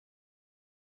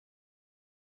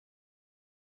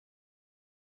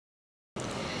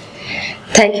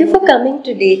Thank you for coming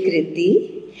today,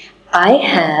 Kriti. I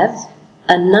have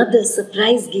another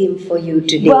surprise game for you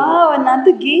today. Wow,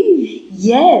 another game.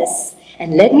 Yes,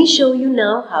 and let me show you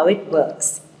now how it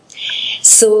works.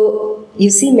 So, you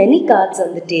see many cards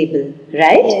on the table,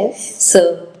 right? Yes.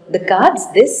 So, the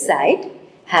cards this side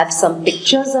have some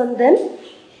pictures on them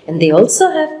and they also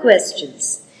have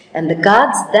questions. And the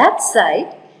cards that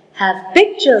side have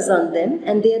pictures on them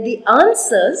and they are the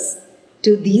answers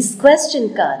to these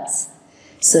question cards.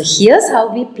 So here's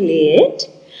how we play it.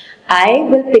 I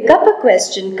will pick up a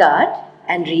question card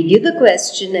and read you the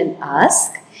question and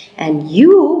ask, and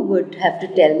you would have to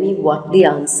tell me what the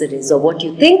answer is or what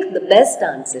you think the best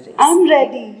answer is. I'm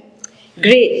ready.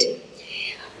 Great.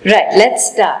 Right,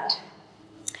 let's start.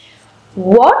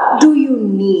 What do you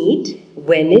need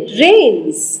when it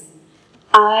rains?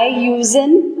 I use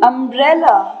an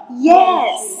umbrella.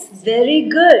 Yes, very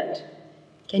good.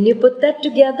 Can you put that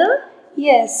together?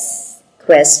 Yes.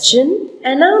 Question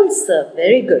and answer.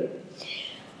 Very good.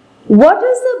 What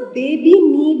does a baby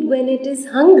need when it is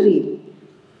hungry?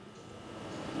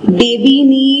 Baby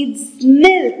needs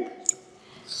milk.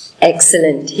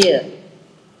 Excellent. Here.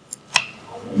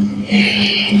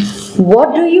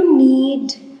 What do you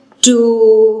need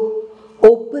to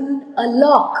open a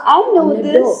lock? I know on a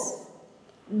this. door?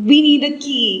 We need a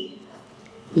key.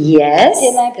 Yes.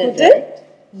 Can I put correct. it?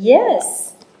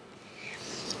 Yes.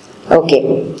 Okay.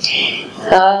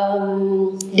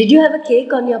 Did you have a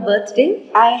cake on your birthday?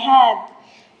 I had.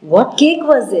 What cake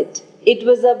was it? It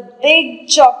was a big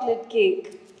chocolate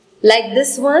cake. Like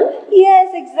this one?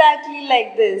 Yes, exactly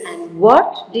like this. And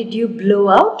what did you blow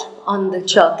out on the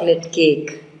chocolate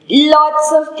cake?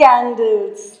 Lots of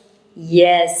candles.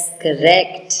 Yes,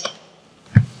 correct.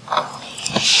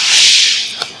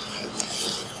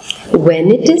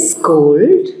 When it is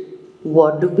cold,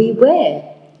 what do we wear?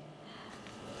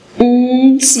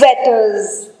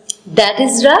 Sweaters. That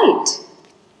is right.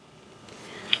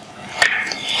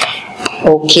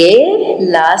 Okay,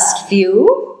 last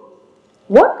few.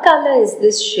 What color is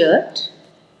this shirt?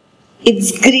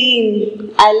 It's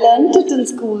green. I learned it in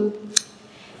school.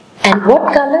 And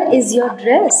what color is your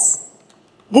dress?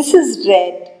 This is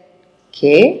red.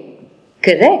 Okay,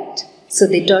 correct. So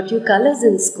they taught you colors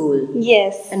in school.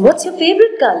 Yes. And what's your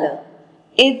favorite color?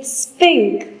 It's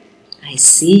pink. I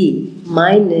see.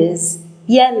 Mine is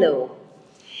yellow.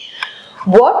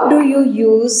 What do you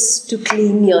use to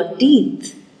clean your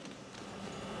teeth?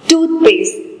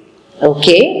 Toothpaste.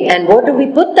 Okay, and what do we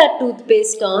put that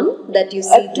toothpaste on that you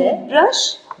see A there?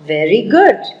 toothbrush. Very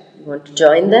good. You want to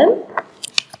join them?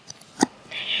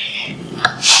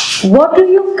 What do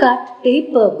you cut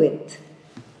paper with?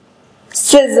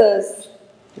 Scissors.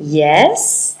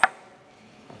 Yes.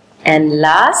 And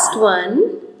last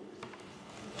one.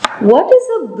 What is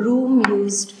a broom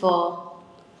used for?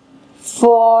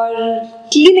 For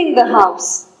cleaning the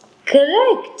house.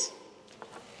 Correct.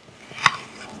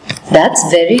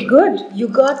 That's very good. You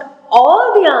got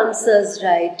all the answers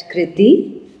right,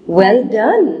 Kriti. Well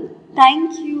done.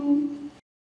 Thank you.